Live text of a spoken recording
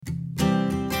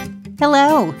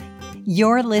Hello,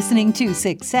 you're listening to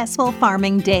Successful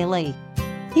Farming Daily.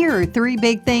 Here are 3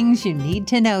 big things you need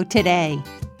to know today.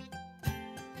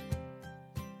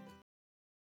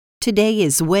 Today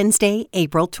is Wednesday,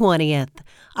 April 20th.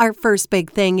 Our first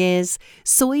big thing is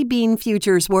soybean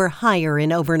futures were higher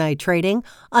in overnight trading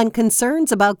on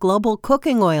concerns about global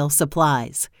cooking oil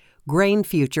supplies. Grain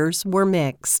futures were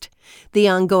mixed. The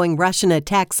ongoing Russian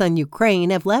attacks on Ukraine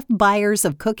have left buyers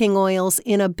of cooking oils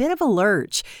in a bit of a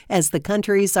lurch, as the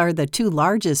countries are the 2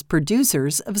 largest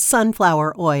producers of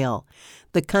sunflower oil.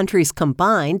 The countries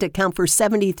combined account for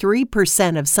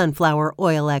 73% of sunflower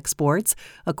oil exports,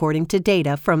 according to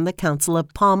data from the Council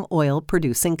of Palm Oil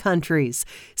Producing Countries,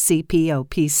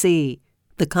 CPOPC.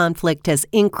 The conflict has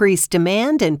increased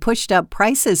demand and pushed up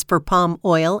prices for palm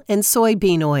oil and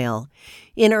soybean oil.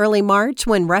 In early March,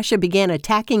 when Russia began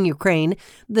attacking Ukraine,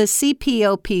 the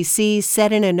CPOPC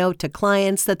said in a note to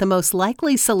clients that the most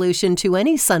likely solution to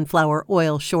any sunflower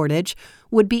oil shortage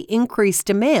would be increased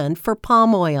demand for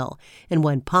palm oil. And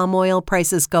when palm oil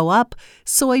prices go up,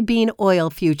 soybean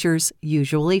oil futures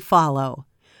usually follow.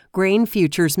 Grain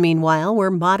futures, meanwhile,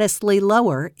 were modestly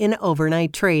lower in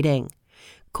overnight trading.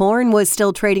 Corn was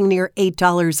still trading near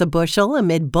 $8 a bushel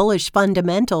amid bullish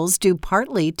fundamentals due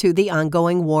partly to the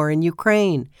ongoing war in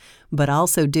Ukraine, but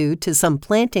also due to some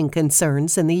planting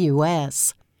concerns in the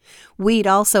U.S. Wheat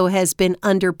also has been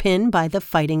underpinned by the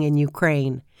fighting in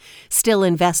Ukraine. Still,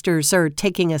 investors are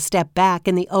taking a step back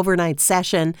in the overnight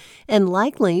session and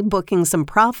likely booking some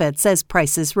profits as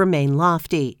prices remain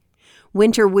lofty.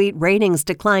 Winter wheat ratings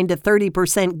declined to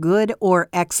 30% good or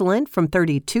excellent from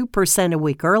 32% a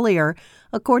week earlier,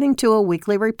 according to a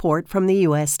weekly report from the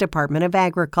U.S. Department of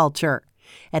Agriculture.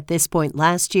 At this point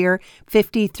last year,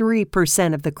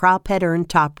 53% of the crop had earned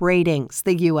top ratings,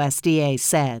 the USDA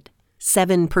said.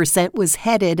 7% was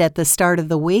headed at the start of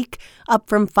the week, up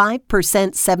from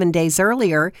 5% 7 days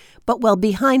earlier, but well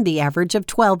behind the average of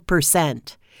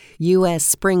 12%. U.S.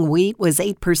 spring wheat was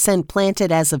 8%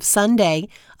 planted as of Sunday,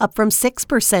 up from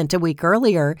 6% a week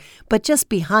earlier, but just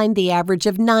behind the average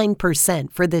of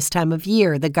 9% for this time of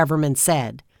year, the government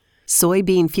said.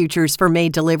 Soybean futures for May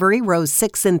delivery rose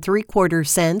 6 3/4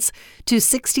 cents to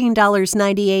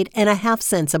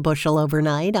 $16.98 a bushel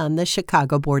overnight on the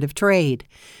Chicago Board of Trade.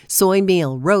 Soy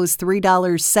meal rose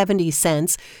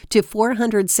 $3.70 to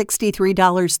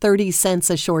 $463.30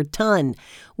 a short ton,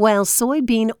 while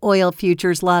soybean oil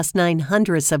futures lost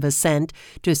 0.09 of a cent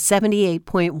to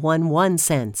 78.11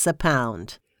 cents a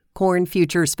pound. Corn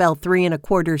futures fell 3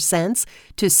 1/4 cents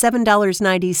to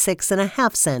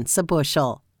 $7.96 a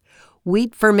bushel.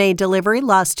 Wheat for May delivery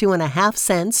lost 2.5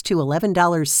 cents to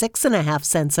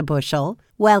 $11.06 a bushel,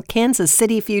 while Kansas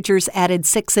City futures added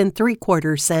 6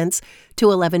 3/4 cents to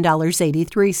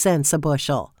 $11.83 a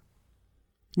bushel.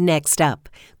 Next up,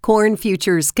 corn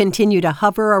futures continue to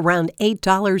hover around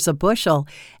 $8 a bushel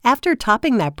after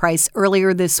topping that price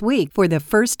earlier this week for the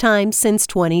first time since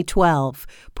 2012,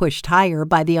 pushed higher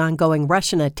by the ongoing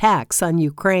Russian attacks on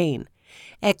Ukraine.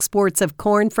 Exports of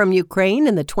corn from Ukraine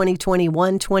in the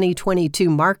 2021-2022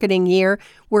 marketing year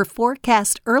were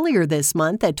forecast earlier this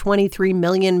month at 23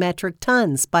 million metric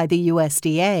tons by the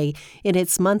USDA in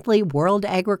its monthly World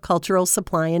Agricultural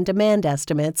Supply and Demand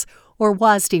Estimates, or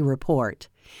WASDE report.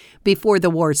 Before the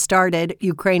war started,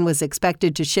 Ukraine was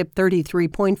expected to ship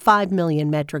 33.5 million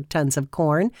metric tons of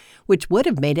corn, which would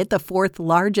have made it the 4th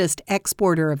largest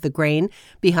exporter of the grain,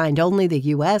 behind only the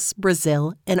U.S.,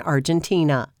 Brazil, and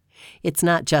Argentina. It's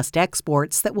not just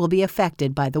exports that will be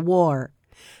affected by the war.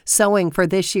 Sowing for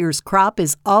this year's crop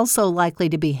is also likely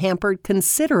to be hampered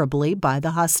considerably by the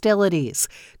hostilities,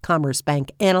 Commerce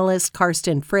Bank analyst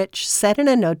Karsten Fritsch said in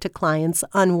a note to clients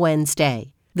on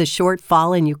Wednesday. The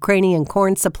shortfall in Ukrainian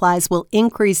corn supplies will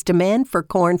increase demand for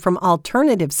corn from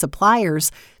alternative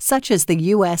suppliers such as the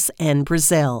U.S. and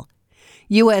Brazil.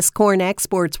 U.S. corn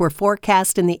exports were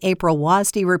forecast in the April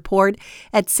WASDE report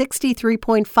at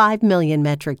 63.5 million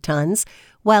metric tons,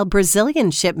 while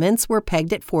Brazilian shipments were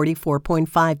pegged at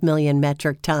 44.5 million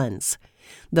metric tons.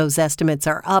 Those estimates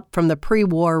are up from the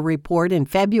pre-war report in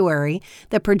February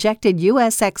that projected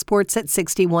U.S. exports at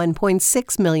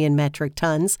 61.6 million metric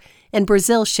tons and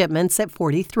Brazil shipments at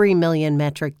 43 million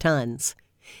metric tons.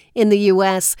 In the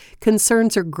U.S.,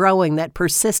 concerns are growing that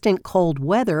persistent cold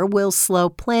weather will slow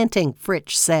planting,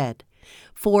 Fritsch said.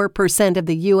 4% of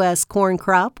the U.S. corn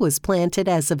crop was planted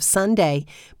as of Sunday,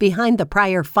 behind the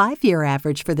prior 5-year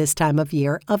average for this time of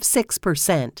year of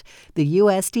 6%, the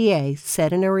USDA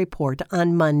said in a report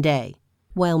on Monday.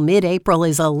 While mid-April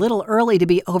is a little early to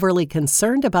be overly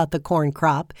concerned about the corn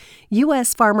crop,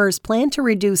 U.S. farmers plan to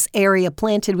reduce area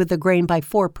planted with the grain by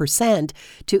 4%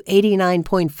 to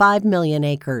 89.5 million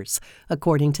acres,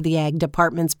 according to the Ag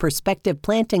Department's prospective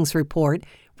plantings report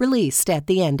released at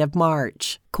the end of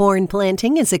March. Corn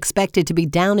planting is expected to be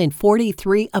down in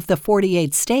 43 of the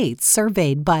 48 states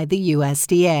surveyed by the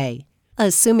USDA.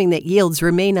 Assuming that yields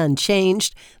remain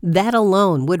unchanged, that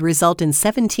alone would result in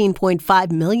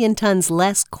 17.5 million tons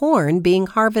less corn being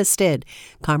harvested,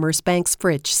 Commerce Bank's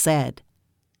Fritch said.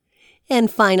 And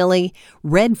finally,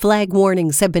 red flag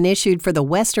warnings have been issued for the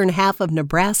western half of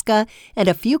Nebraska and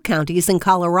a few counties in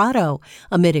Colorado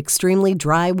amid extremely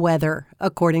dry weather,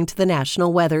 according to the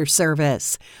National Weather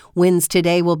Service. Winds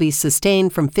today will be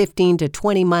sustained from 15 to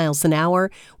 20 miles an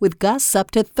hour, with gusts up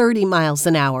to 30 miles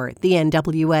an hour, the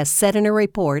NWS said in a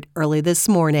report early this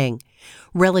morning.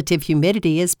 Relative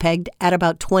humidity is pegged at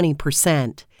about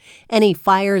 20%. Any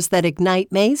fires that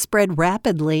ignite may spread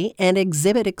rapidly and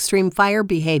exhibit extreme fire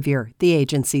behavior, the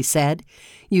agency said.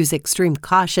 Use extreme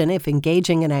caution if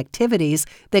engaging in activities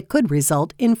that could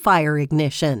result in fire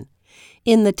ignition.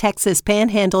 In the Texas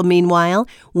Panhandle, meanwhile,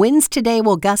 winds today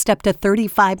will gust up to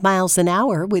 35 miles an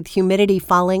hour with humidity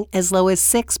falling as low as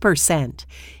 6%.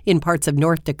 In parts of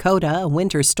North Dakota, a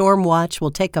winter storm watch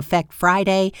will take effect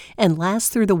Friday and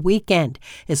last through the weekend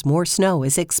as more snow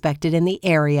is expected in the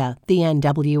area, the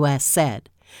NWS said.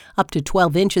 Up to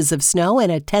 12 inches of snow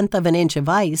and 1/10 of an inch of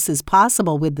ice is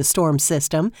possible with the storm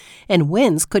system, and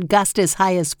winds could gust as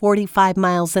high as 45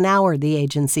 miles an hour, the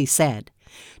agency said.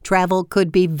 Travel could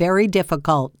be very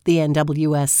difficult, the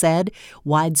NWS said.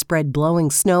 Widespread blowing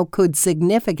snow could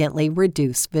significantly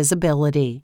reduce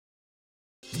visibility.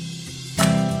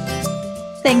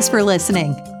 Thanks for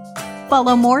listening.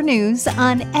 Follow more news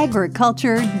on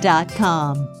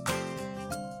agriculture.com.